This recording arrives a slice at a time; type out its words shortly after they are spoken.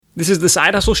This is the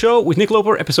Side Hustle Show with Nick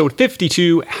Loper, episode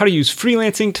 52, how to use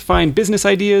freelancing to find business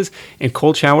ideas and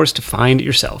cold showers to find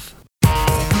yourself.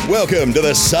 Welcome to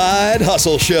the Side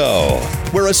Hustle Show,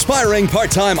 where aspiring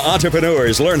part-time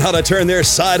entrepreneurs learn how to turn their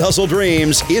side hustle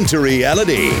dreams into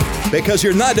reality. Because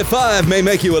your 9 to 5 may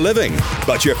make you a living,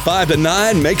 but your 5 to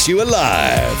 9 makes you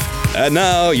alive. And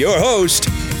now, your host,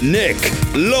 Nick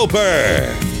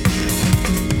Loper.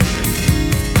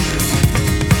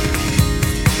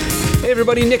 Hey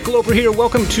everybody, Nick Loper here.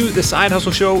 Welcome to the Side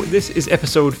Hustle Show. This is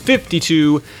episode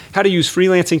 52, how to use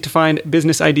freelancing to find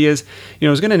business ideas. I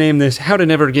was going to name this How to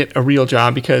Never Get a Real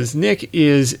Job because Nick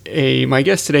is my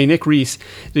guest today, Nick Reese,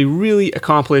 is a really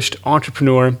accomplished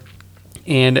entrepreneur.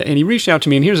 And he reached out to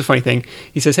me, and here's a funny thing.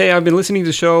 He says, hey, I've been listening to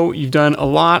the show. You've done a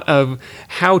lot of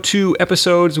how-to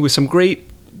episodes with some great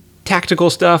tactical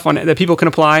stuff that people can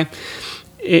apply.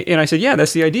 And I said, yeah,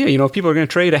 that's the idea. If people are going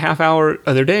to trade a half hour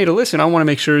of their day to listen, I want to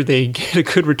make sure they get a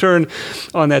good return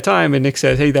on that time. And Nick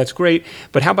says, hey, that's great.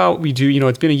 But how about we do,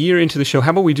 it's been a year into the show.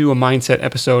 How about we do a mindset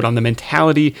episode on the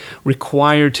mentality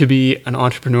required to be an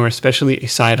entrepreneur, especially a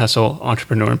side hustle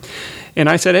entrepreneur? And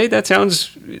I said, hey, that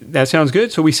sounds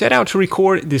good. So we set out to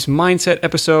record this mindset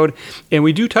episode, and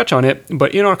we do touch on it.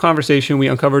 But in our conversation, we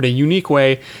uncovered a unique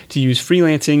way to use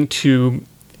freelancing to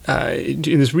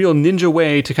in this real ninja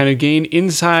way to kind of gain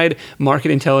inside market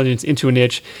intelligence into a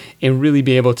niche and really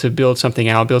be able to build something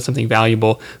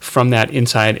valuable from that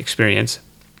inside experience.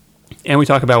 And we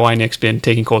talk about why Nick's been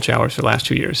taking cold showers for the last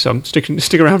 2 years. So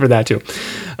stick around for that too.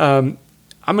 I'm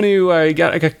going to, I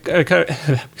got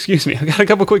a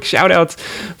couple quick shout outs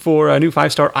for new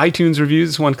 5-star iTunes reviews.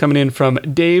 This one coming in from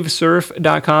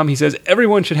DaveSurf.com. He says,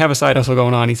 everyone should have a side hustle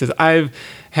going on. He says, I've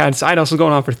had side hustles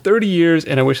going on for 30 years,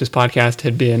 and I wish this podcast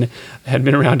had been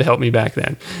around to help me back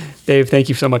then. Dave, thank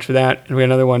you so much for that. And we got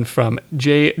another one from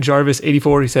J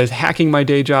Jarvis84. He says, hacking my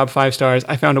day job, 5 stars.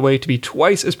 I found a way to be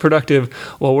twice as productive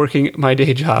while working my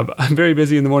day job. I'm very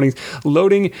busy in the mornings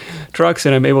loading trucks,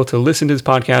 and I'm able to listen to this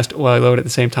podcast while I load at the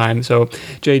same time. So,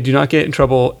 Jay, do not get in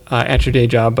trouble at your day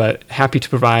job, but happy to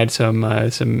provide some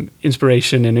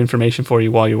inspiration and information for you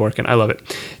while you're working. I love it.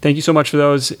 Thank you so much for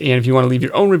those. And if you want to leave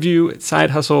your own review,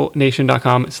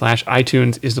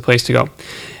 sidehustlenation.com/iTunes is the place to go.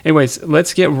 Anyways,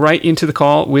 let's get right into the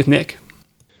call with Nick.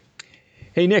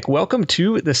 Hey, Nick, welcome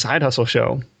to the Side Hustle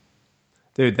Show.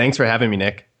 Dude, thanks for having me,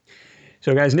 Nick.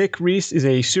 So, guys, Nick Reese is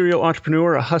a serial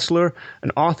entrepreneur, a hustler, an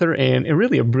author, and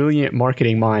really a brilliant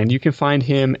marketing mind. You can find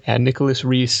him at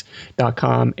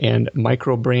nicholasreese.com and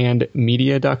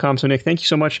microbrandmedia.com. So, Nick, thank you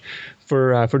so much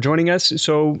for joining us.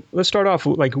 So, let's start off.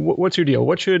 What's your deal?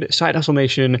 What should Side Hustle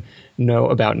Nation know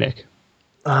about Nick?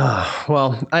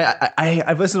 Well,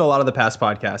 I've listened to a lot of the past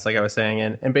podcasts, like I was saying,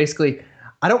 and basically,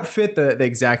 I don't fit the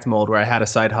exact mold where I had a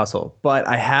side hustle, but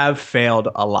I have failed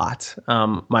a lot.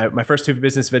 My first 2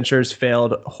 business ventures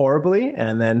failed horribly,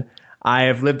 and then I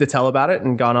have lived to tell about it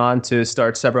and gone on to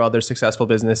start several other successful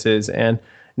businesses. And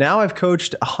now I've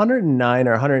coached 109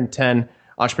 or 110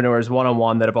 entrepreneurs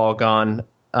one-on-one that have all gone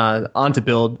on to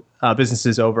build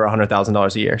businesses over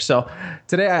 $100,000 a year. So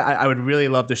today I would really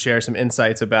love to share some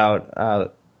insights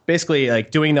about basically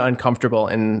like doing the uncomfortable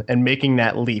and making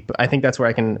that leap. I think that's where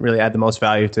I can really add the most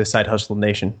value to Side Hustle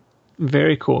Nation.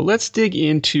 Very cool. Let's dig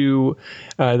into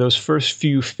those first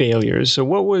few failures. So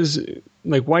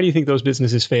why do you think those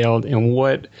businesses failed, and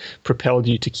what propelled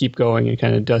you to keep going and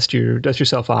kind of dust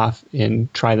yourself off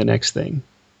and try the next thing?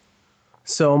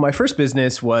 So my first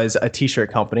business was a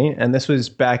t-shirt company, and this was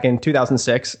back in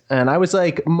 2006. And I was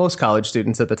like most college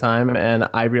students at the time, and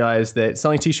I realized that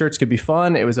selling t-shirts could be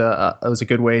fun. It was a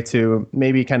good way to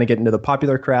maybe kind of get into the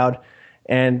popular crowd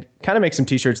and kind of make some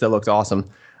t-shirts that looked awesome.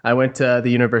 I went to the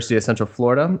University of Central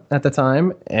Florida at the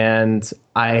time, and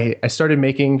I started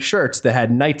making shirts that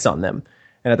had knights on them.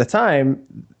 And at the time,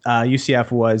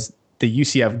 UCF was the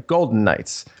UCF Golden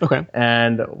Knights. Okay.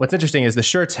 And what's interesting is the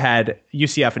shirts had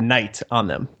UCF Knight on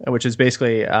them, which is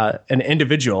basically an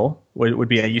individual would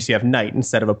be a UCF Knight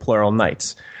instead of a plural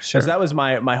Knights. Sure. So that was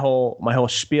my whole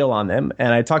spiel on them.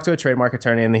 And I talked to a trademark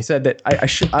attorney, and he said that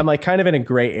I'm like kind of in a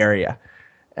gray area.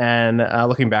 And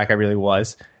looking back, I really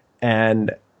was.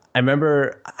 And I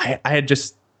remember I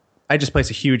just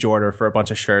placed a huge order for a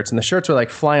bunch of shirts, and the shirts were like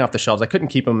flying off the shelves. I couldn't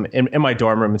keep them in my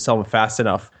dorm room and sell them fast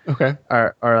enough. Okay.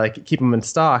 Or like keep them in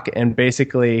stock. And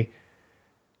basically,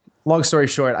 long story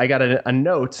short, I got a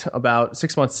note about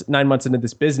 9 months into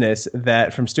this business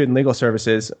that from Student Legal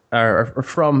Services or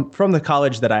from the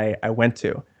college that I went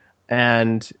to.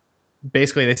 And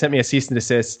basically they sent me a cease and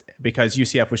desist because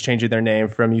UCF was changing their name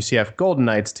from UCF Golden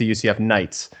Knights to UCF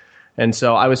Knights. And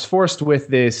so I was forced with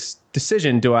this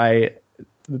decision. Do I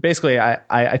basically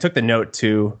I took the note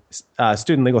to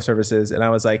student legal services, and I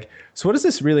was like, so what does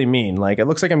this really mean? Like, it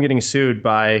looks like I'm getting sued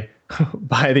by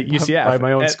by the UCF, by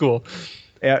my own school.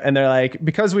 And they're like,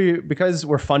 because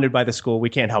we're funded by the school, we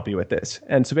can't help you with this.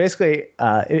 And so basically,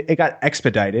 it got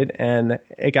expedited, and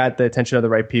it got the attention of the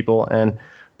right people. And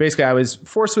basically, I was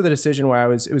forced with a decision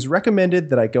where it was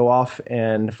recommended that I go off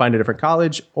and find a different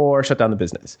college or shut down the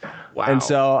business. Wow. And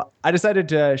so I decided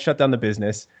to shut down the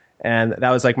business, and that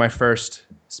was like my first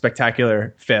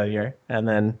spectacular failure. And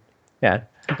then, yeah.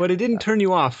 But it didn't turn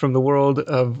you off from the world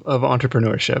of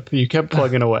entrepreneurship. You kept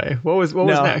plugging away. What was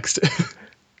next?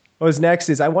 What was next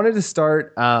is I wanted to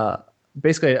start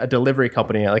basically a delivery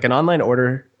company, like an online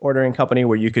ordering company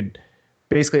where you could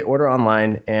basically order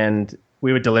online and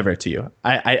we would deliver it to you.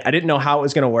 I didn't know how it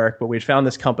was going to work, but we'd found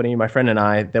this company, my friend and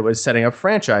I, that was setting up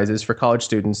franchises for college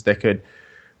students that could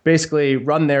basically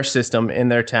run their system in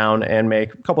their town and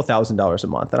make a couple $1,000s a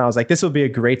month. And I was like, this would be a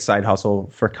great side hustle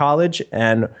for college.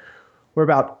 And we're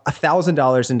about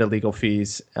 $1,000 into legal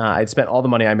fees. I'd spent all the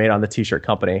money I made on the t-shirt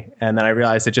company. And then I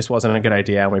realized it just wasn't a good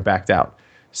idea, and we backed out.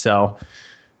 So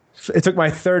it took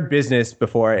my third business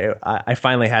before I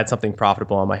finally had something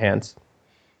profitable on my hands.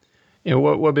 Yeah,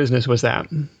 what business was that?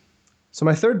 So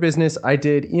my third business, I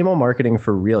did email marketing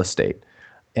for real estate.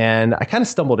 And I kind of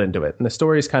stumbled into it. And the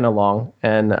story is kind of long.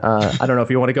 And I don't know if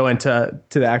you want to go into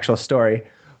the actual story.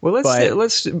 Well,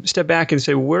 let's step back and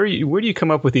say, where do you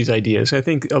come up with these ideas? I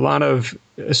think a lot of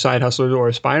side hustlers or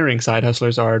aspiring side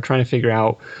hustlers are trying to figure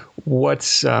out what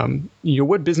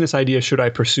business idea should I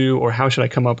pursue, or how should I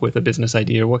come up with a business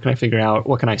idea? What can I figure out?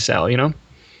 What can I sell?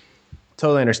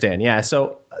 Totally understand. Yeah.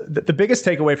 So the biggest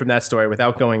takeaway from that story,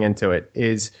 without going into it,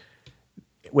 is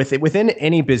within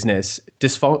any business,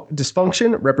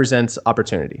 dysfunction represents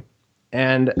opportunity.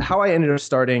 And how I ended up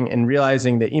starting and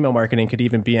realizing that email marketing could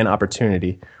even be an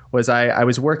opportunity was I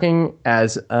was working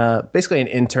as basically an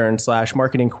intern /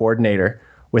 marketing coordinator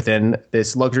within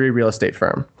this luxury real estate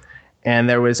firm. And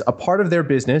there was a part of their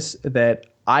business that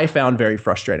I found very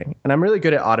frustrating. And I'm really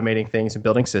good at automating things and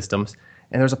building systems.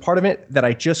 And there's a part of it that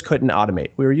I just couldn't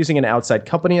automate. We were using an outside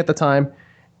company at the time.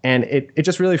 And it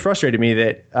just really frustrated me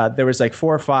that there was like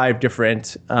 4 or 5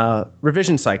 different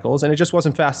revision cycles, and it just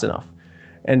wasn't fast enough.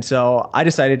 And so I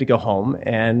decided to go home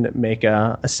and make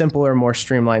a simpler, more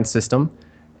streamlined system.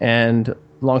 And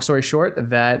long story short,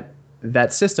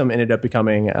 that system ended up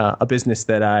becoming a business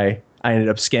that I ended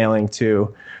up scaling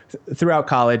to throughout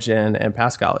college and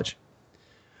past college.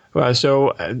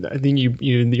 So I think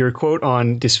your quote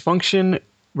on dysfunction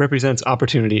represents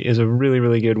opportunity is a really,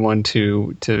 really good one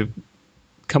to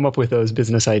come up with those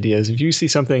business ideas. If you see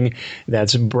something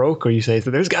that's broke, or you say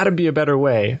there's got to be a better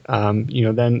way,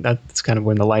 then that's kind of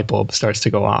when the light bulb starts to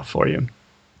go off for you.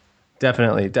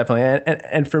 Definitely.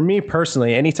 And for me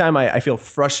personally, anytime I feel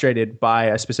frustrated by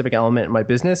a specific element in my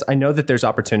business, I know that there's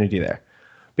opportunity there,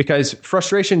 because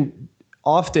frustration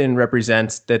often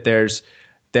represents that there's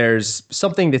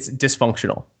something that's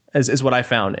dysfunctional, is what I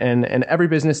found. And every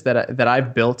business that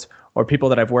I've built, or people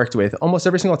that I've worked with, almost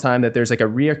every single time that there's like a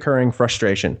reoccurring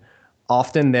frustration,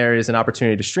 often there is an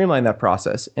opportunity to streamline that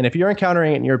process. And if you're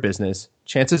encountering it in your business,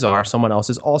 chances are someone else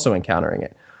is also encountering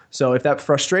it. So if that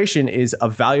frustration is a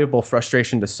valuable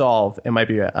frustration to solve, it might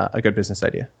be a good business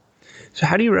idea. So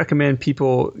how do you recommend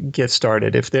people get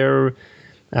started? If they're,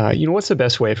 what's the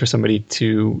best way for somebody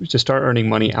to start earning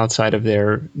money outside of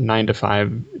their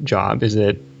 9-to-5 job? Is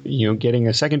it, getting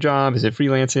a second job? Is it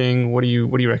freelancing? What do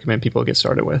you recommend people get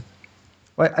started with?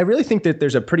 Well, I really think that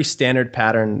there's a pretty standard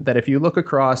pattern that if you look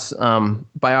across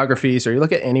biographies, or you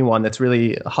look at anyone that's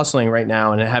really hustling right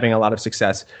now and having a lot of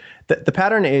success, the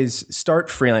pattern is start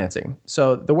freelancing.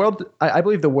 So I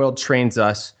believe the world trains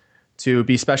us to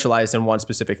be specialized in one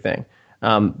specific thing.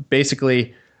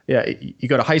 Basically, you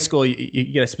go to high school, you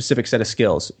get a specific set of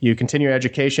skills. You continue your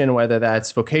education, whether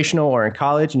that's vocational or in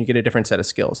college, and you get a different set of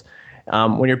skills.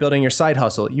 When you're building your side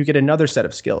hustle, you get another set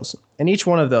of skills. And each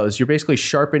one of those, you're basically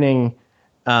sharpening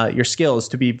your skills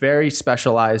to be very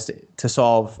specialized to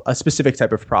solve a specific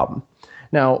type of problem.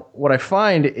 Now, what I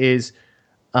find is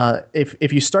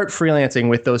if you start freelancing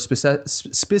with those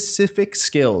specific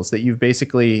skills that you've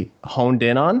basically honed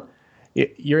in on,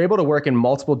 you're able to work in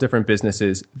multiple different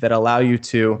businesses that allow you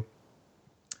to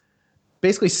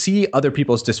basically see other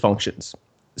people's dysfunctions.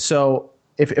 So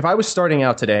if I was starting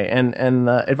out today, and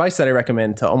the advice that I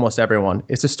recommend to almost everyone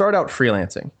is to start out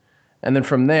freelancing, and then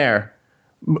from there,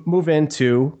 move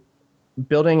into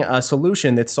building a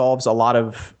solution that solves a lot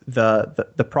of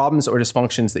the problems or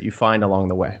dysfunctions that you find along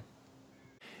the way.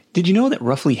 Did you know that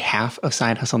roughly half of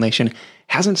Side Hustle Nation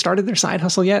hasn't started their side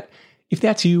hustle yet? If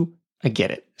that's you, I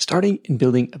get it. Starting and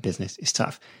building a business is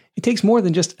tough. It takes more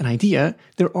than just an idea.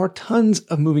 There are tons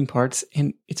of moving parts,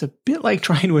 and it's a bit like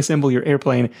trying to assemble your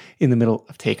airplane in the middle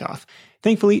of takeoff.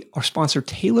 Thankfully, our sponsor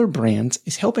Tailor Brands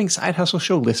is helping Side Hustle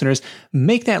Show listeners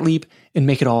make that leap and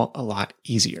make it all a lot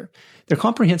easier. Their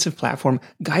comprehensive platform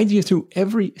guides you through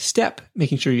every step,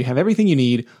 making sure you have everything you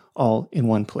need all in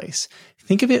one place.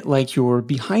 Think of it like your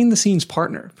behind-the-scenes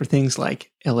partner for things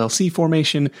like LLC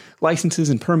formation, licenses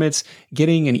and permits,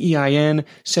 getting an EIN,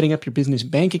 setting up your business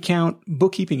bank account,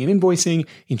 bookkeeping and invoicing,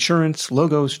 insurance,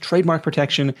 logos, trademark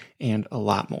protection, and a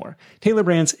lot more. Tailor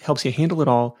Brands helps you handle it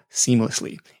all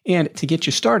seamlessly. And to get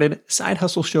you started, Side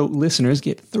Hustle Show listeners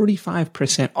get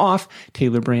 35% off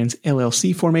Tailor Brands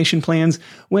LLC formation plans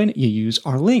when you use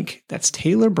our link. That's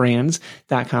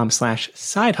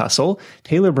tailorbrands.com/sidehustle.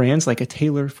 Tailor Brands, like a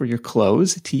tailor for your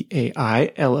clothes,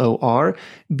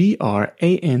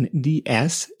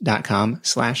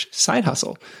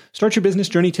 TAILORBRANDS.com/sidehustle. Start your business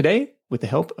journey today with the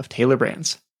help of Tailor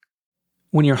Brands.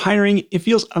 When you're hiring, it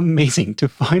feels amazing to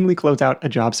finally close out a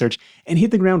job search and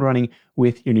hit the ground running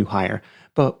with your new hire.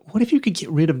 But what if you could get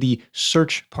rid of the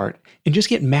search part and just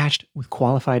get matched with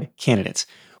qualified candidates?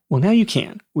 Well, now you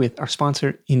can with our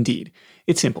sponsor, Indeed.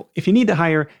 It's simple. If you need to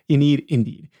hire, you need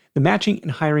Indeed. The matching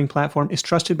and hiring platform is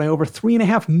trusted by over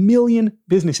 3.5 million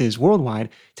businesses worldwide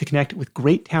to connect with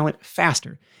great talent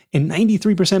faster. And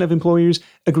 93% of employers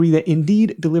agree that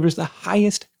Indeed delivers the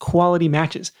highest quality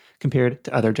matches compared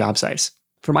to other job sites.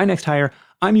 For my next hire,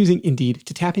 I'm using Indeed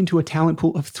to tap into a talent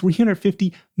pool of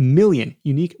 350 million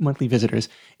unique monthly visitors.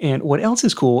 And what else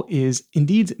is cool is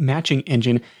Indeed's matching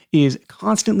engine is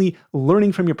constantly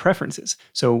learning from your preferences.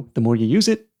 So the more you use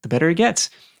it, the better it gets.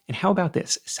 And how about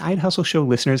this? Side Hustle Show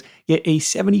listeners get a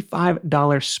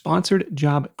 $75 sponsored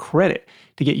job credit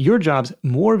to get your jobs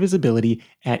more visibility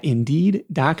at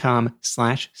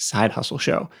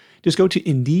Indeed.com/sidehustleshow. Just go to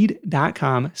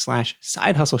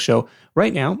Indeed.com/sidehustleshow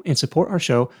right now and support our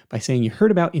show by saying you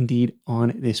heard about Indeed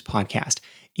on this podcast.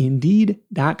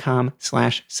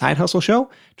 Indeed.com/sidehustleshow.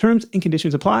 Terms and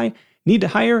conditions apply. Need to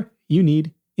hire? You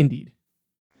need Indeed.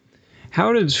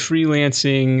 How does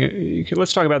freelancing,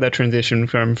 let's talk about that transition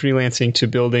from freelancing to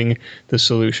building the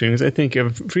solutions. I think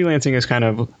of freelancing as kind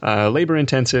of labor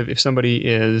intensive. If somebody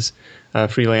is a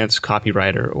freelance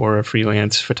copywriter or a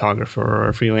freelance photographer or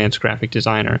a freelance graphic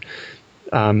designer,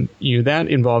 that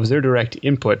involves their direct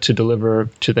input to deliver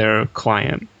to their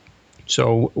client.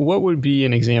 So what would be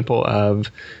an example of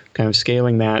kind of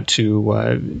scaling that to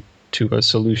a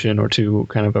solution or to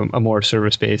kind of a more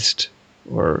service-based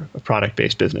or a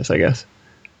product-based business, I guess?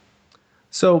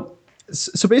 So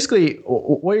basically,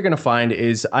 what you're going to find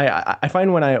is I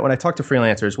find when I talk to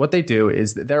freelancers, what they do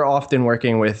is that they're often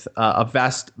working with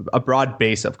a broad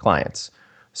base of clients.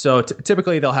 So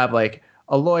typically, they'll have like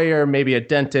a lawyer, maybe a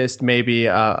dentist, maybe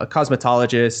a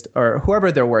cosmetologist, or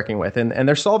whoever they're working with, and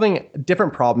they're solving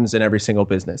different problems in every single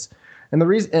business. And the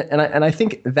reason, and I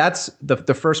think that's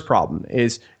the first problem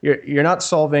is you're not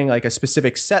solving like a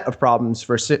specific set of problems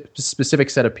for a specific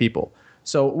set of people.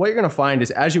 So what you're going to find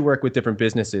is as you work with different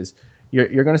businesses,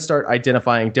 you're going to start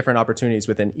identifying different opportunities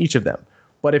within each of them.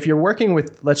 But if you're working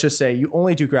with, let's just say you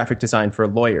only do graphic design for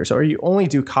lawyers, or you only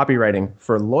do copywriting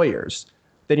for lawyers,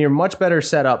 then you're much better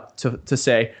set up to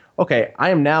say, okay, I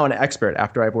am now an expert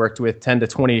after I've worked with 10 to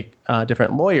 20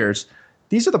 different lawyers.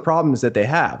 These are the problems that they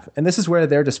have, and this is where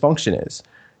their dysfunction is.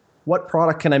 What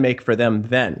product can I make for them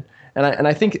then? And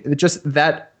I think just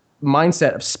that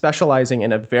mindset of specializing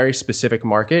in a very specific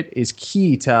market is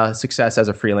key to success as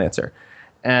a freelancer.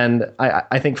 And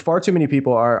I think far too many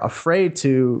people are afraid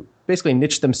to basically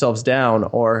niche themselves down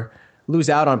or lose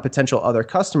out on potential other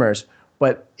customers,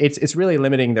 but it's really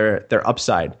limiting their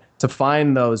upside to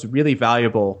find those really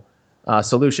valuable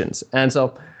solutions. And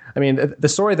so, I mean, the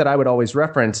story that I would always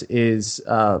reference is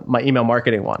my email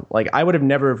marketing one. Like, I would have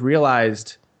never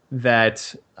realized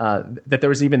that there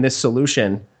was even this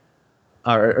solution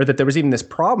or that there was even this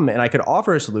problem, and I could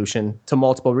offer a solution to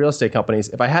multiple real estate companies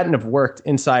if I hadn't have worked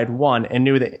inside one and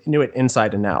knew it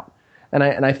inside and out. And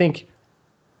I think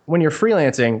when you're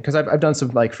freelancing, because I've done some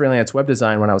like freelance web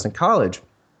design when I was in college,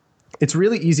 it's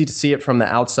really easy to see it from the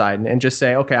outside and just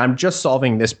say, okay, I'm just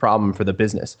solving this problem for the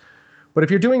business. But if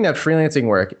you're doing that freelancing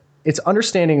work, it's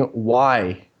understanding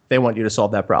why they want you to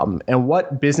solve that problem and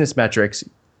what business metrics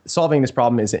solving this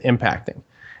problem is impacting.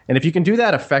 And if you can do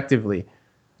that effectively,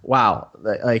 wow,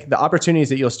 like the opportunities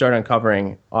that you'll start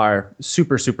uncovering are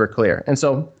super, super clear. And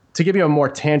so to give you a more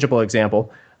tangible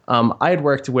example, I had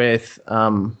worked with,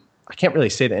 I can't really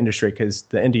say the industry because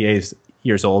the NDA is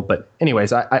years old, but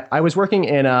anyways, I was working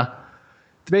in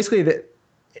it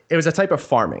was a type of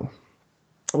farming.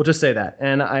 We'll just say that.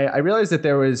 And I realized that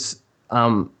there was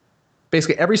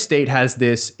basically every state has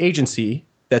this agency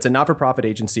that's a not-for-profit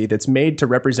agency that's made to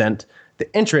represent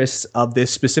the interests of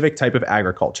this specific type of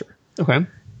agriculture. Okay.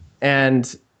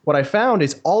 And what I found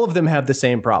is all of them have the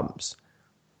same problems.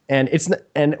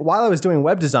 And while I was doing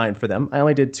web design for them, I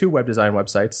only did 2 web design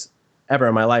websites ever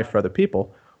in my life for other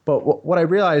people. But what I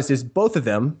realized is both of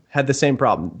them had the same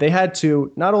problem. They had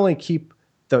to not only keep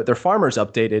their farmers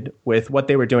updated with what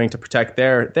they were doing to protect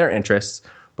their interests,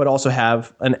 but also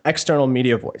have an external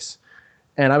media voice.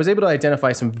 And I was able to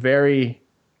identify some very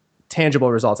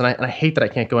tangible results. And I hate that I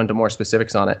can't go into more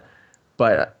specifics on it,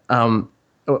 but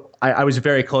I was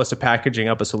very close to packaging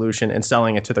up a solution and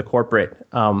selling it to the corporate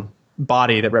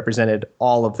body that represented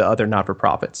all of the other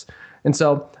not-for-profits. And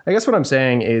so I guess what I'm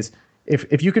saying is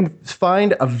if you can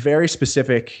find a very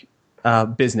specific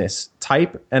business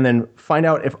type and then find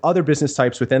out if other business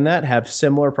types within that have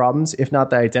similar problems, if not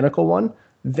the identical one,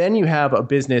 then you have a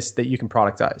business that you can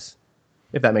productize,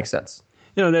 if that makes sense.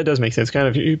 That does make sense. Kind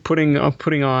of putting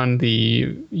on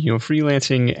the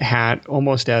freelancing hat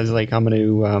almost as like I'm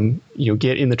going to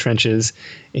get in the trenches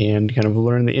and kind of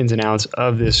learn the ins and outs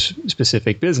of this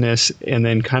specific business, and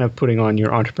then kind of putting on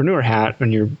your entrepreneur hat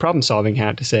and your problem solving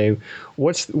hat to say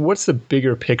what's the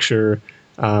bigger picture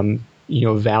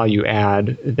value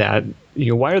add that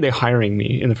why are they hiring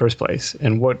me in the first place,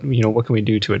 and what can we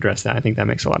do to address that? I think that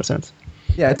makes a lot of sense.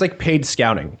 Yeah, it's like paid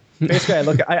scouting. Basically,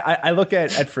 I look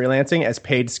at freelancing as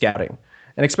paid scouting,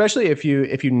 and especially if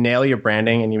you nail your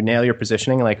branding and you nail your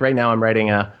positioning. Like right now, I'm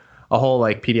writing a whole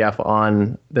like PDF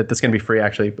on that's going to be free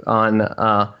actually on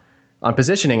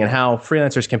positioning and how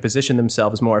freelancers can position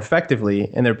themselves more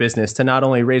effectively in their business to not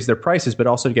only raise their prices but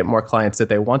also to get more clients that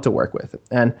they want to work with.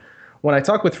 And when I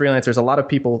talk with freelancers, a lot of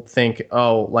people think,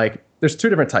 there's 2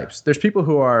 different types. There's people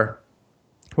who are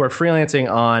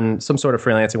freelancing on some sort of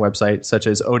freelancing website, such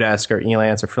as Odesk or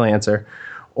Elance or Freelancer,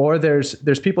 or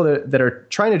there's people that are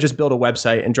trying to just build a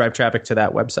website and drive traffic to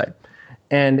that website.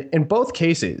 And in both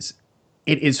cases,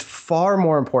 it is far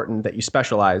more important that you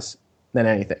specialize than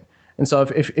anything. And so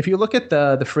if you look at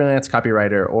the freelance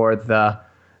copywriter or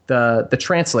the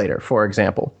translator, for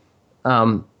example,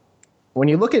 when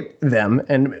you look at them,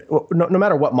 and no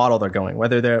matter what model they're going,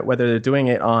 whether they're doing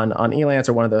it on Elance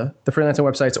or one of the freelancing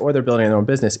websites, or they're building their own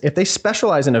business, if they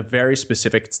specialize in a very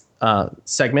specific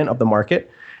segment of the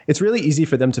market, it's really easy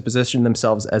for them to position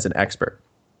themselves as an expert.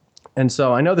 And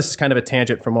so I know this is kind of a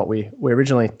tangent from what we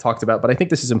originally talked about, but I think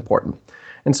this is important.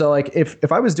 And so like if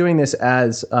I was doing this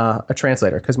as a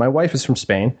translator, because my wife is from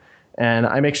Spain, and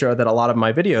I make sure that a lot of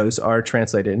my videos are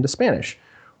translated into Spanish.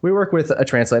 We work with a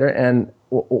translator, and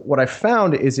what I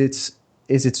found is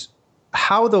it's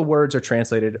how the words are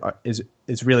translated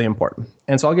is really important.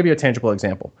 And so I'll give you a tangible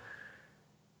example.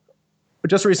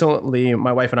 Just recently,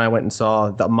 my wife and I went and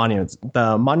saw The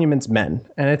Monuments Men,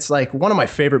 and it's like one of my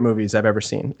favorite movies I've ever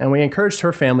seen. And we encouraged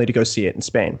her family to go see it in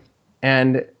Spain.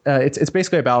 And it's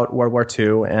basically about World War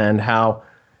II and how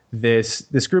this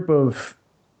group of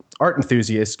art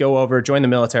enthusiasts go over, join the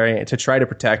military to try to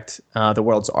protect the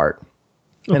world's art.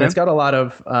 Okay. And it's got a lot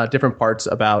of different parts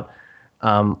about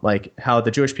like how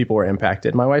the Jewish people were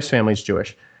impacted. My wife's family is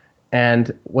Jewish.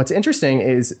 And what's interesting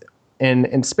is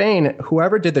in Spain,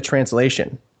 whoever did the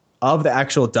translation of the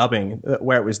actual dubbing,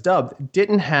 where it was dubbed,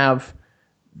 didn't have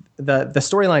the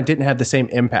storyline didn't have the same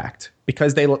impact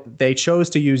because they chose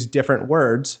to use different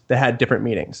words that had different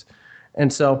meanings.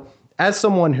 And so as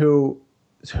someone who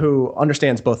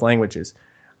understands both languages,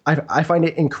 I find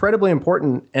it incredibly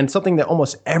important, and something that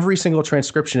almost every single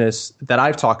transcriptionist that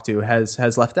I've talked to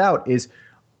has left out is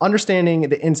understanding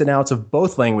the ins and outs of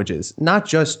both languages, not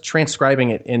just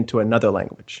transcribing it into another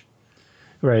language.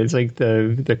 Right. It's like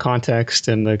the context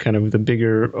and the kind of the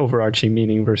bigger overarching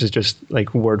meaning versus just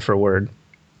like word for word.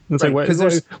 It's right,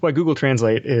 like why Google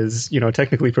Translate is,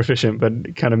 technically proficient,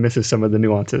 but kind of misses some of the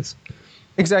nuances.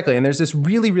 Exactly. And there's this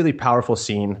really, really powerful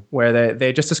scene where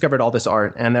they just discovered all this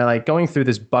art, and they're like going through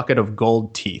this bucket of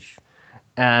gold teeth,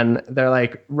 and they're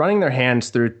like running their hands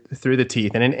through the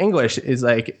teeth. And in English is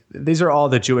like, these are all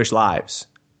the Jewish lives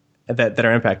that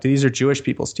are impacted. These are Jewish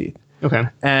people's teeth. Okay.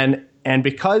 And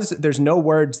because there's no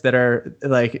words that are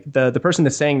like the person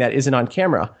that's saying that isn't on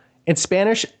camera, in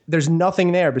Spanish, there's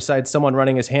nothing there besides someone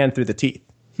running his hand through the teeth.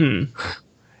 And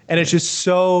it's just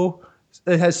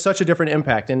it has such a different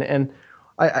impact. And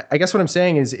I guess what I'm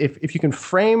saying is if you can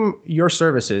frame your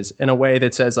services in a way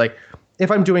that says, like,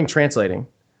 if I'm doing translating,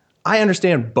 I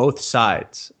understand both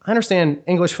sides. I understand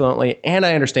English fluently and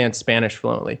I understand Spanish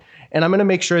fluently. And I'm going to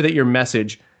make sure that your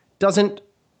message it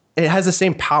has the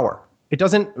same power. It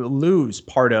doesn't lose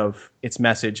part of its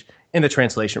message in the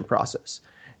translation process.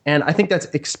 And I think that's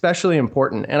especially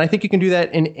important. And I think you can do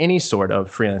that in any sort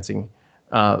of freelancing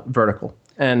vertical.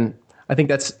 And I think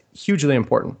that's hugely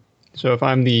important. So if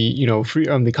I'm the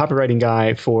I'm the copywriting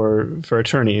guy for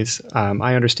attorneys,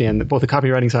 I understand both the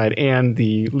copywriting side and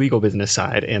the legal business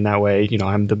side, and that way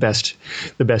I'm the best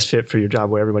fit for your job.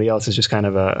 Where everybody else is just kind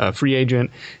of a free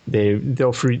agent.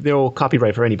 They'll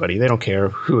copyright for anybody. They don't care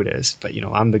who it is. But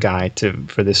I'm the guy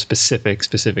for this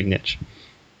specific niche.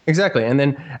 Exactly. And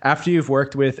then after you've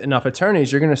worked with enough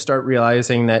attorneys, you're going to start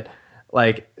realizing that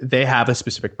like they have a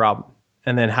specific problem.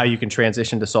 And then how you can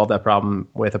transition to solve that problem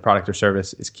with a product or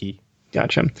service is key.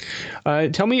 Gotcha.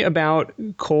 Tell me about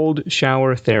cold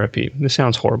shower therapy. This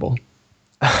sounds horrible.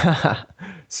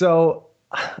 So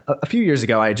a few years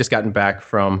ago, I had just gotten back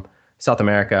from South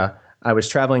America. I was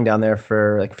traveling down there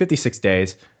for like 56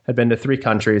 days. I'd been to 3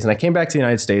 countries, and I came back to the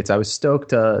United States. I was stoked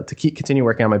to continue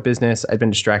working on my business. I'd been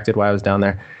distracted while I was down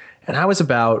there. And I was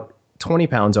about 20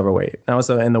 pounds overweight. I was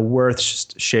in the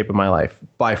worst shape of my life,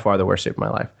 by far the worst shape of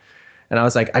my life. And I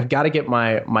was like, I've got to get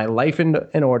my life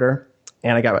in order,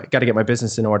 and I got to get my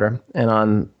business in order. And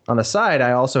on the side,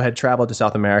 I also had traveled to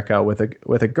South America with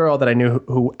a girl that I knew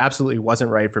who absolutely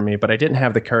wasn't right for me, but I didn't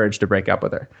have the courage to break up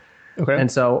with her. Okay.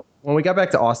 And so when we got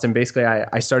back to Austin, basically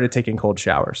I started taking cold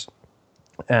showers,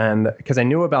 and because I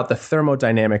knew about the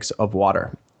thermodynamics of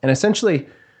water. And essentially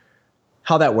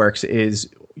how that works is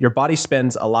your body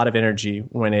spends a lot of energy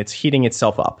when it's heating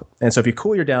itself up. And so if you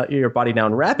cool your body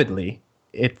down rapidly,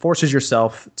 it forces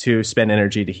yourself to spend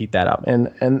energy to heat that up.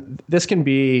 And this can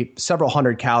be several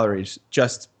hundred calories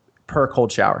just per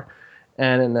cold shower.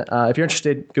 And if you're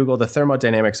interested, Google the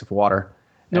thermodynamics of water.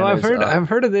 No, I've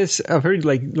heard of this. I've heard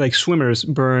like swimmers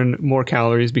burn more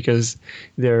calories because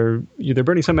they're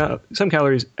burning some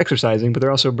calories exercising, but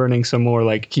they're also burning some more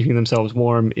like keeping themselves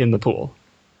warm in the pool.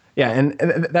 Yeah, and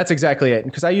that's exactly it.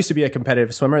 Because I used to be a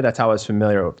competitive swimmer. That's how I was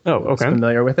familiar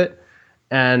with it.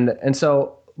 And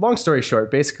so long story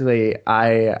short, basically,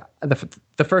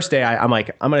 the first day I'm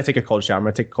like, I'm going to take a cold shower. I'm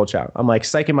like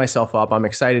psyching myself up. I'm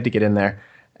excited to get in there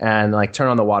and like turn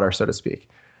on the water, so to speak.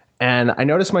 And I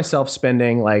noticed myself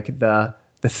spending like the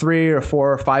 3 or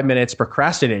 4 or 5 minutes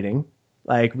procrastinating,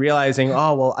 like realizing,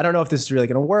 oh, well, I don't know if this is really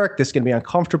going to work. This is going to be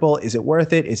uncomfortable. Is it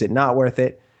worth it? Is it not worth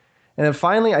it? And then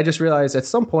finally, I just realized at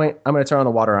some point I'm going to turn on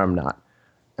the water or I'm not.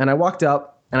 And I walked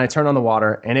up and I turned on the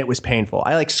water and it was painful.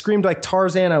 I like screamed like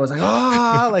Tarzan. I was like,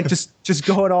 like just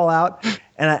going all out.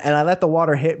 And I let the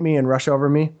water hit me and rush over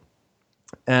me.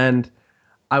 And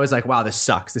I was like, wow, this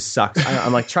sucks.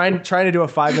 I'm like trying to do a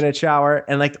 5-minute shower.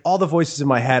 And like all the voices in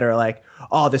my head are like,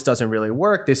 oh, this doesn't really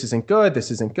work. This isn't good.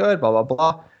 Blah, blah,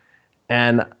 blah.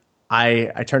 And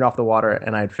I turned off the water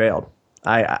and I had failed.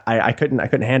 I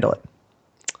couldn't handle it.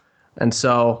 And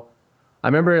so I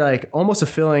remember like almost a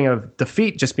feeling of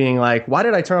defeat, just being like, why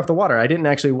did I turn off the water? I didn't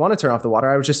actually want to turn off the water.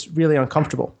 I was just really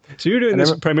uncomfortable. So you're doing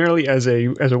this primarily as a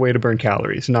way to burn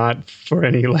calories, not for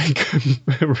any like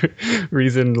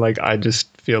reason. Like I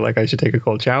just feel like I should take a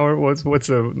cold shower. What's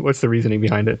the reasoning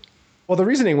behind it? Well, the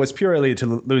reasoning was purely to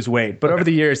lose weight, but over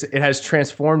the years it has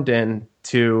transformed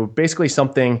into basically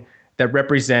something that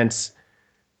represents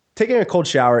taking a cold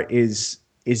shower is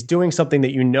doing something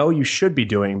that you should be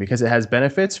doing because it has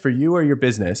benefits for you or your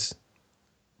business,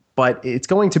 but it's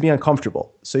going to be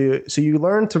uncomfortable. So you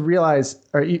learn to realize,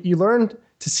 or you learn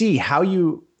to see how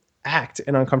you act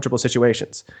in uncomfortable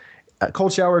situations.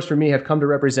 Cold showers for me have come to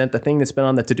represent the thing that's been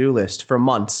on the to-do list for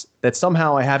months that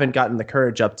somehow I haven't gotten the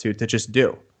courage up to just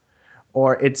do.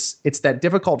 Or it's that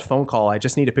difficult phone call. I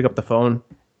just need to pick up the phone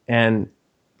and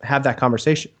have that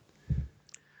conversation.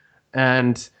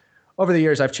 And over the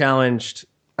years, I've challenged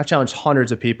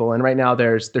hundreds of people, and right now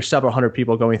there's several hundred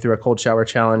people going through a cold shower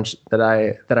challenge that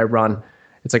I run.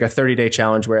 It's like a 30-day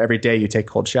challenge where every day you take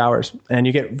cold showers, and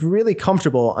you get really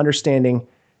comfortable understanding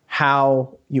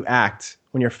how you act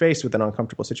when you're faced with an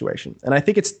uncomfortable situation. And I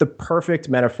think it's the perfect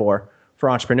metaphor for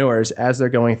entrepreneurs as they're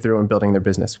going through and building their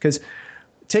business, because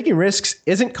taking risks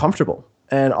isn't comfortable,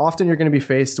 and often you're going to be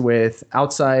faced with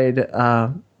outside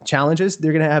challenges.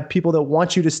 They're going to have people that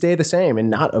want you to stay the same and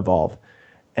not evolve.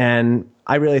 And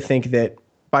I really think that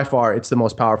by far it's the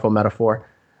most powerful metaphor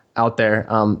out there.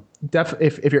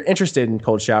 If you're interested in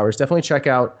cold showers, definitely check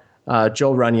out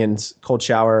Joel Runyon's cold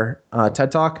shower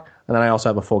TED Talk. And then I also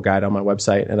have a full guide on my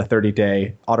website and a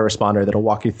 30-day autoresponder that'll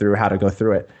walk you through how to go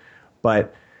through it.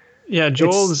 But yeah,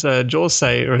 Joel's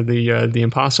site, or the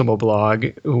Impossible blog,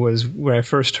 was where I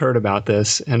first heard about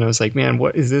this, and I was like, man,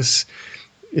 what is this?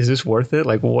 Is this worth it?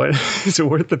 Like, what is it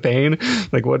worth the pain?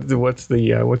 Like, what's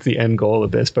the end goal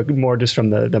of this? But more just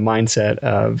from the mindset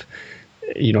of,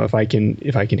 if I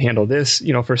can handle this,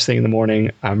 first thing in the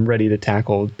morning, I'm ready to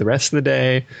tackle the rest of the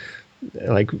day,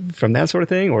 like from that sort of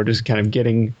thing, or just kind of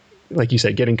getting, like you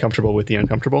said, getting comfortable with the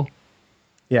uncomfortable.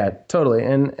 Yeah, totally.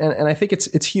 And I think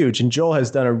it's huge. And Joel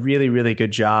has done a really, really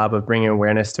good job of bringing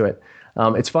awareness to it.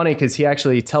 It's funny because he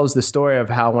actually tells the story of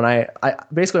how when I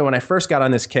basically when I first got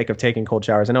on this kick of taking cold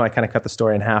showers, I know I kind of cut the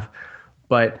story in half,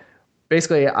 but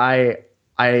basically I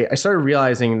started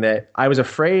realizing that I was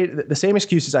afraid that the same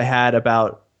excuses I had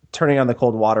about turning on the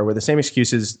cold water were the same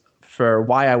excuses for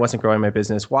why I wasn't growing my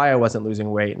business, why I wasn't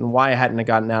losing weight, and why I hadn't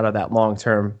gotten out of that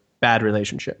long-term bad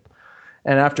relationship.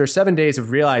 And after 7 days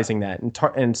of realizing that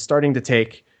and starting to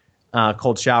take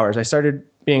cold showers, I started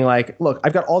being like, look,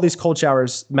 I've got all these cold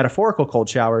showers, metaphorical cold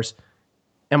showers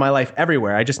in my life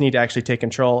everywhere. I just need to actually take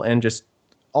control, and just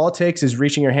all it takes is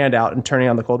reaching your hand out and turning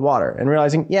on the cold water and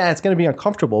realizing, yeah, it's going to be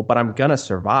uncomfortable, but I'm going to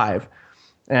survive.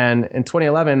 And in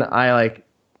 2011, I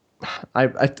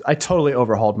totally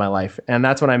overhauled my life. And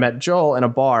that's when I met Joel in a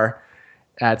bar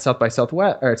at South by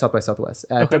Southwest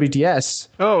at WDS.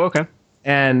 Oh, okay.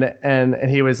 And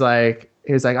he was like,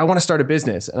 I want to start a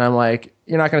business. And I'm like,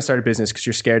 you're not going to start a business because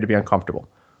you're scared to be uncomfortable.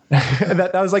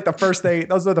 that was like the first thing.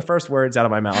 Those were the first words out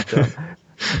of my mouth.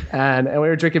 and we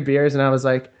were drinking beers, and I was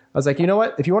like, you know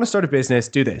what? If you want to start a business,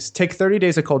 do this. Take 30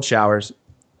 days of cold showers,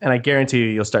 and I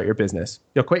guarantee you'll start your business.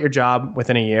 You'll quit your job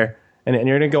within a year, and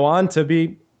you're going to go on to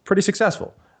be pretty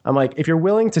successful. I'm like, if you're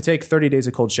willing to take 30 days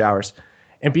of cold showers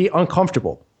and be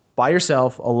uncomfortable by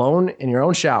yourself, alone in your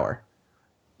own shower,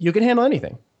 you can handle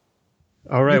anything.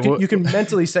 All right. You can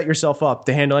mentally set yourself up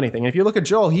to handle anything. And if you look at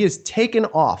Joel, he has taken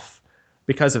off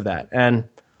because of that. And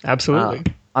absolutely,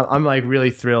 I'm like really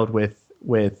thrilled with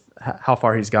how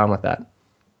far he's gone with that.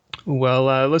 Well,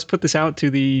 let's put this out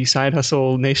to the Side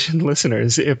Hustle Nation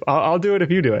listeners. If I'll do it if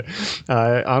you do it.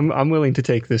 I'm willing to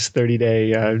take this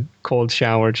 30-day cold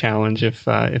shower challenge if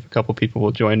a couple people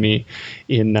will join me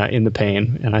in the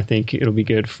pain, and I think it'll be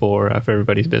good for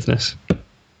everybody's business.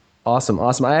 Awesome.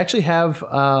 I actually have,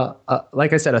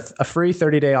 like I said, a free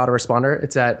 30-day autoresponder.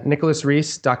 It's at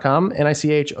nicholasreese.com,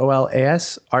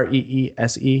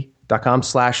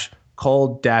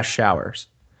 NicholasReese.com/cold-showers.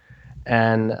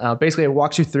 And basically it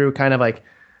walks you through kind of like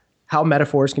how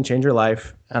metaphors can change your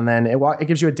life. And then it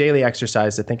gives you a daily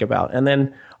exercise to think about. And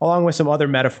then along with some other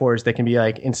metaphors that can be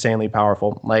like insanely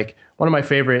powerful. Like one of my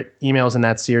favorite emails in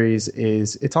that series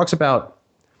is it talks about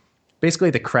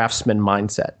basically the craftsman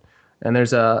mindset. And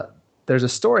there's a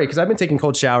story, because I've been taking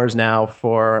cold showers now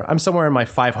I'm somewhere in my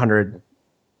 500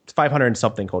 and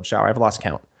something cold shower. I've lost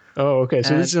count. Oh, okay.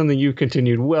 So this is something you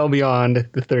continued well beyond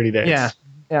the 30 days. Yeah.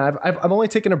 I've only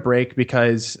taken a break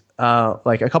because,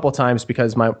 like a couple of times,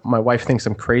 because my wife thinks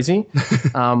I'm crazy.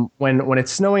 When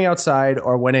it's snowing outside,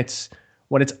 or when it's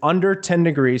under 10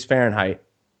 degrees Fahrenheit,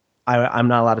 I'm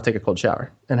not allowed to take a cold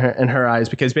shower in her eyes,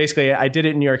 because basically I did it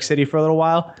in New York City for a little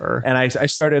while, and I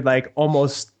started like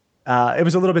almost. It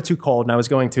was a little bit too cold, and I was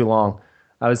going too long.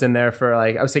 I was in there for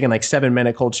I was taking like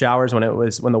 7-minute cold showers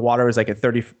when the water was like at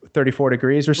 34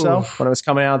 degrees or so. Oof. When it was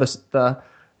coming out of the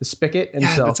spigot. And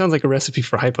so that sounds like a recipe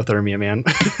for hypothermia, man.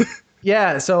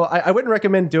 Yeah. So I wouldn't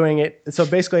recommend doing it. So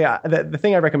basically the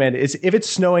thing I recommend is if it's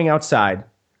snowing outside,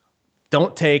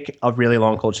 don't take a really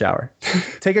long cold shower.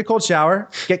 Take a cold shower,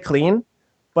 get clean,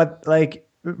 but like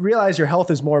realize your health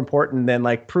is more important than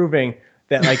like proving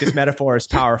that like this metaphor is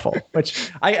powerful,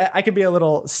 which I could be a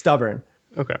little stubborn.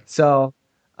 Okay. So,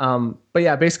 but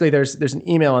yeah, basically there's an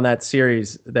email in that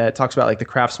series that talks about like the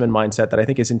craftsman mindset that I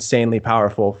think is insanely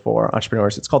powerful for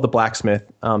entrepreneurs. It's called The Blacksmith.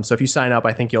 So if you sign up,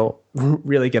 I think you'll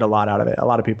really get a lot out of it. A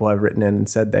lot of people have written in and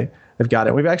said they've got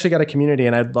it. We've actually got a community,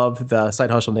 and I'd love the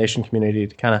Side Hustle Nation community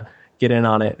to kind of get in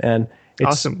on it. And it's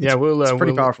awesome. Yeah, it's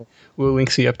pretty powerful. We'll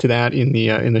link you up to that in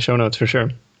the show notes for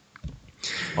sure.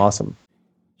 Awesome.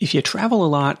 If you travel a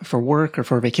lot for work or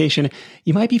for vacation,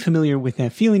 you might be familiar with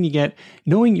that feeling you get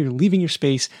knowing you're leaving your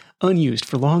space unused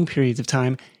for long periods of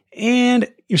time, and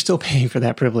you're still paying for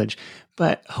that privilege.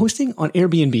 But hosting on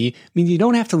Airbnb means you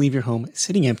don't have to leave your home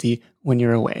sitting empty when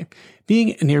you're away.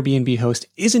 Being an Airbnb host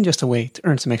isn't just a way to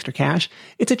earn some extra cash.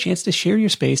 It's a chance to share your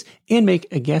space and make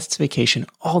a guest's vacation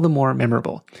all the more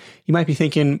memorable. You might be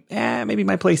thinking, maybe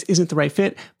my place isn't the right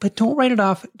fit, but don't write it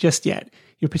off just yet.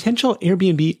 Your potential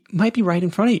Airbnb might be right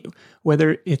in front of you.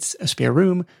 Whether it's a spare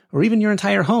room or even your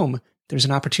entire home, there's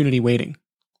an opportunity waiting.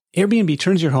 Airbnb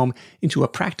turns your home into a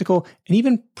practical and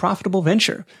even profitable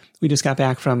venture. We just got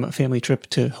back from a family trip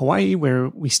to Hawaii where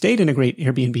we stayed in a great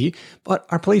Airbnb, but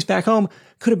our place back home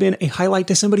could have been a highlight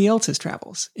to somebody else's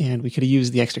travels, and we could have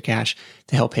used the extra cash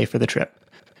to help pay for the trip.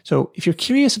 So if you're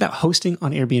curious about hosting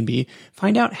on Airbnb,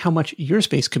 find out how much your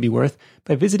space could be worth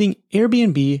by visiting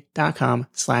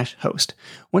airbnb.com/host.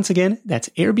 Once again, that's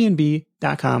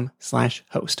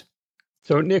airbnb.com/host.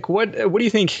 So Nick, what do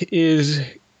you think is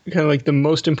kind of like the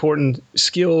most important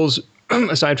skills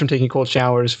aside from taking cold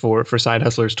showers for side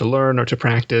hustlers to learn or to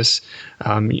practice,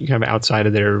 kind of outside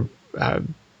of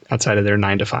their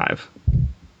 9 to 5?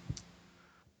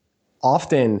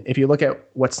 Often, if you look at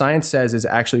what science says is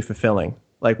actually fulfilling,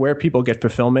 like where people get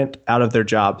fulfillment out of their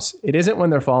jobs, it isn't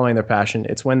when they're following their passion.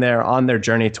 It's when they're on their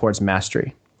journey towards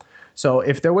mastery. So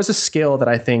if there was a skill that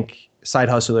I think side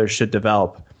hustlers should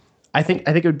develop, I think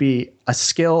it would be a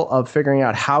skill of figuring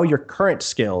out how your current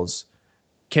skills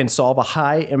can solve a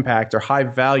high impact or high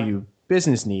value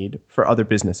business need for other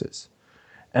businesses,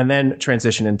 and then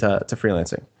transition into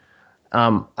freelancing.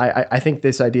 I think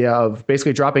this idea of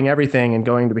basically dropping everything and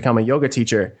going to become a yoga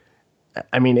teacher,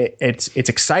 I mean, it's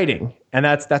exciting, and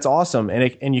that's awesome,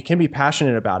 and you can be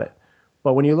passionate about it.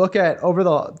 But when you look at over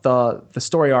the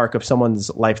story arc of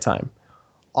someone's lifetime,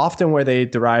 often where they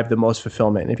derive the most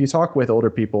fulfillment, and if you talk with older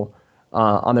people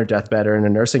on their deathbed or in a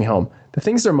nursing home, the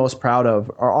things they're most proud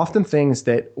of are often things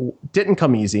that didn't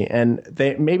come easy, and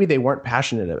maybe they weren't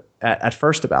passionate at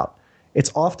first about.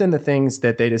 It's often the things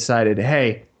that they decided,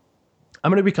 hey, I'm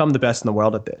going to become the best in the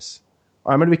world at this,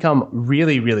 or I'm going to become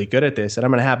really, really good at this, and I'm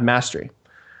going to have mastery,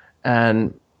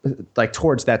 and like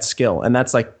towards that skill. And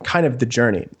that's like kind of the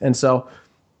journey. And so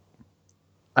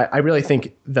I really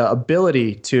think the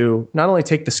ability to not only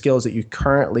take the skills that you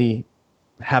currently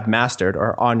have mastered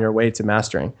or on your way to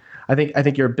mastering, I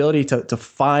think your ability to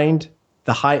find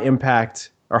the high impact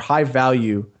or high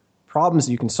value problems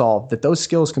that you can solve, that those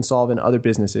skills can solve in other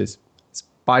businesses, is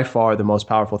by far the most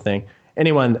powerful thing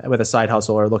anyone with a side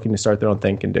hustle or looking to start their own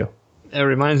thing can do. It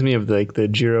reminds me of like the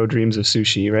Jiro dreams of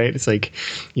sushi, right? It's like,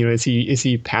 is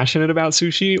he passionate about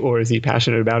sushi, or is he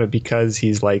passionate about it because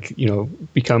he's like,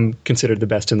 become considered the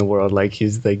best in the world? Like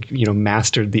he's like,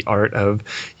 mastered the art of,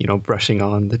 brushing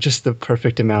on just the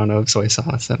perfect amount of soy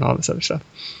sauce and all this other stuff.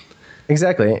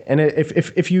 Exactly. And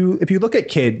if you look at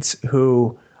kids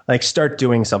who like start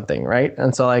doing something, right?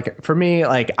 And so like for me,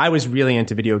 like I was really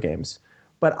into video games,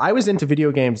 but I was into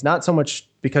video games not so much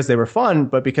because they were fun,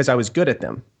 but because I was good at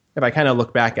them. If I kind of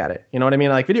look back at it, you know what I mean?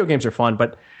 Like video games are fun,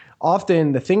 but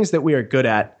often the things that we are good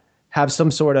at have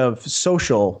some sort of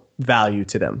social value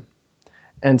to them.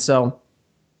 And so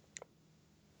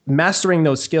mastering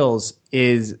those skills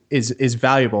is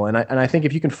valuable. And I think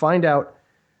if you can find out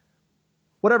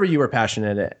whatever you were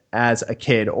passionate at as a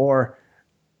kid, or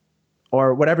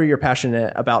whatever you're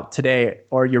passionate about today,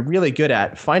 or you're really good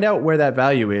at, find out where that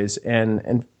value is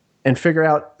and figure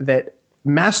out that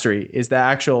mastery is the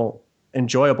actual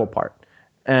enjoyable part,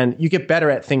 and you get better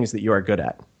at things that you are good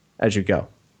at as you go.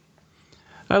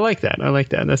 I like that.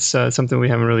 That's something we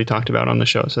haven't really talked about on the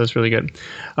show, so that's really good.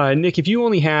 Nick, if you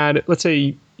only had, let's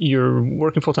say you're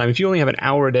working full time, if you only have an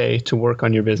hour a day to work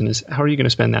on your business, how are you going to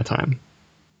spend that time?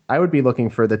 I would be looking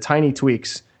for the tiny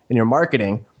tweaks in your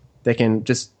marketing that can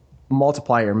just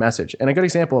multiply your message. And a good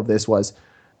example of this was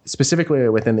specifically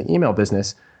within the email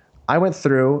business. I went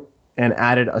through and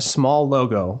added a small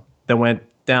logo that went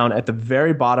down at the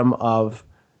very bottom of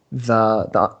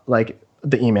the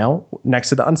email next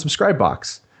to the unsubscribe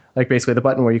box, like basically the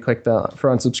button where you click for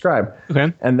unsubscribe.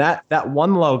 Okay. And that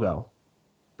one logo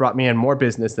brought me in more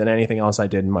business than anything else I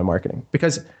did in my marketing,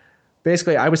 because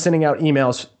basically I was sending out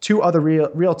emails to other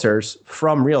realtors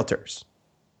from realtors.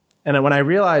 And then when I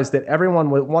realized that everyone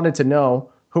wanted to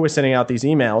know who was sending out these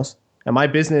emails, and my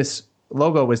business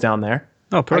logo was down there,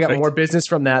 I got more business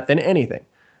from that than anything.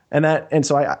 And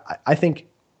so I think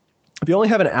if you only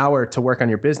have an hour to work on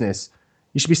your business,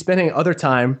 you should be spending other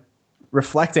time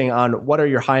reflecting on what are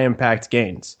your high impact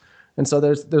gains. And so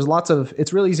there's lots of,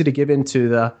 it's really easy to give into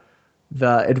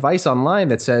the advice online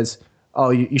that says,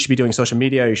 oh, you should be doing social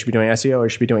media, you should be doing SEO, or you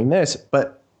should be doing this.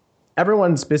 But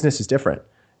everyone's business is different.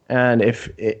 And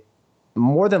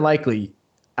more than likely,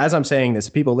 as I'm saying this,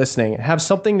 people listening have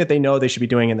something that they know they should be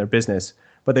doing in their business,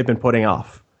 but they've been putting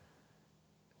off.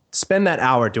 Spend that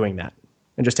hour doing that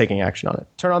and just taking action on it.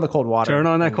 Turn on the cold water. Turn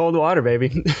on that cold water,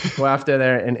 baby. Go after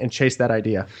there and chase that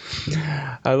idea.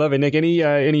 I love it. Nick,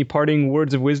 any parting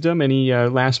words of wisdom? Any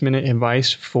last minute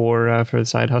advice for the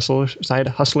side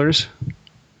hustlers?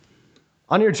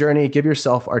 On your journey, give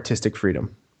yourself artistic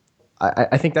freedom.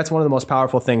 I think that's one of the most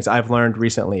powerful things I've learned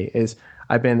recently is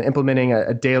I've been implementing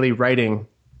a daily writing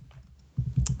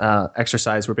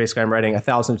exercise where basically I'm writing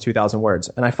 1,000 to 2,000 words.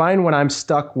 And I find when I'm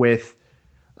stuck with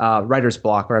writer's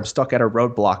block, or I'm stuck at a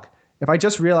roadblock, if I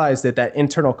just realize that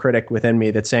internal critic within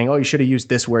me that's saying, oh, you should have used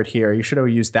this word here, you should have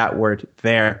used that word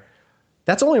there,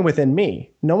 that's only within me.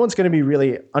 No one's going to be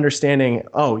really understanding,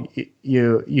 oh,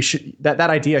 you should, that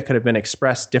idea could have been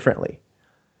expressed differently.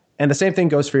 And the same thing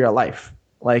goes for your life.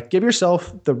 Like, give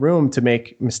yourself the room to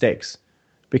make mistakes,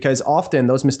 because often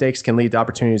those mistakes can lead to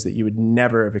opportunities that you would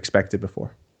never have expected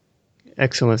before.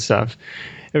 Excellent stuff.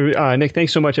 Nick,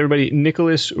 thanks so much, everybody.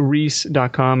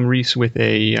 NicholasReese.com, Reese with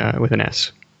an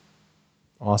S.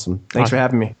 Awesome. Thanks for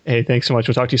having me. Hey, thanks so much.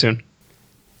 We'll talk to you soon.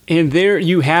 And there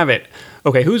you have it.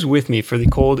 Okay, who's with me for the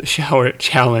cold shower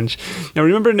challenge? Now,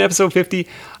 remember in episode 50,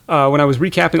 when I was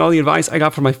recapping all the advice I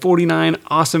got from my 49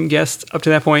 awesome guests up to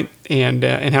that point, and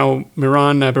how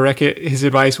Miran Bareket, his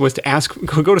advice was to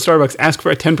go to Starbucks, ask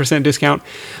for a 10% discount.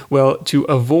 Well, to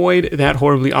avoid that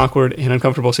horribly awkward and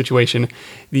uncomfortable situation,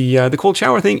 the cold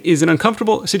shower thing is an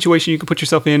uncomfortable situation you can put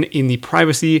yourself in the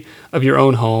privacy of your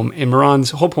own home. And Miran's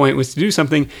whole point was to do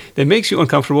something that makes you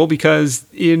uncomfortable, because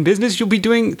in business, you'll be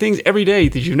doing things every day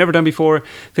that you've never done before,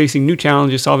 facing new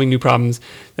challenges, solving new problems.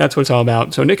 That's what it's all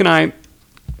about. So Nick and I,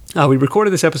 we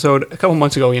recorded this episode a couple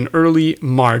months ago in early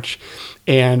March,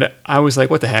 and I was like,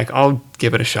 "What the heck? I'll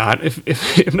give it a shot.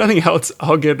 If nothing else,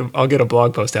 I'll get a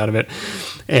blog post out of it."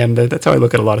 And that's how I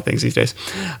look at a lot of things these days.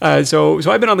 So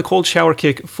I've been on the cold shower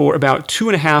kick for about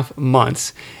 2.5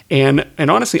 months, and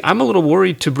honestly, I'm a little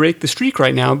worried to break the streak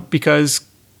right now, because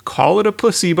call it a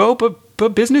placebo, but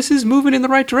business is moving in the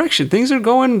right direction. Things are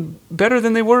going better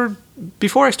than they were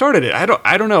before I started it. I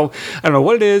don't know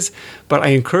what it is, but I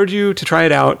encourage you to try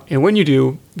it out. And when you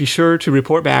do, be sure to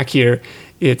report back here.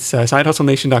 It's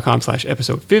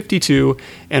sidehustlenation.com/episode 52.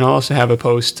 And I'll also have a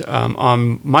post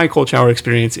on my cold shower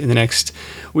experience in the next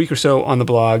week or so on the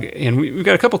blog. And we've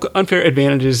got a couple unfair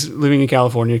advantages living in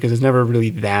California, because it's never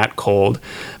really that cold.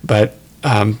 But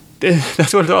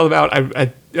that's what it's all about.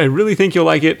 I really think you'll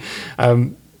like it.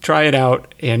 Try it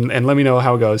out and let me know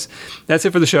how it goes. That's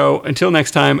it for the show. Until next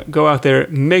time, go out there,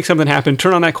 make something happen,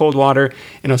 turn on that cold water,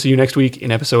 and I'll see you next week in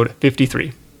episode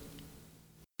 53.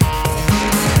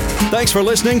 Thanks for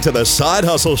listening to The Side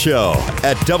Hustle Show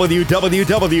at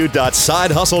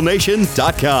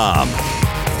www.sidehustlenation.com.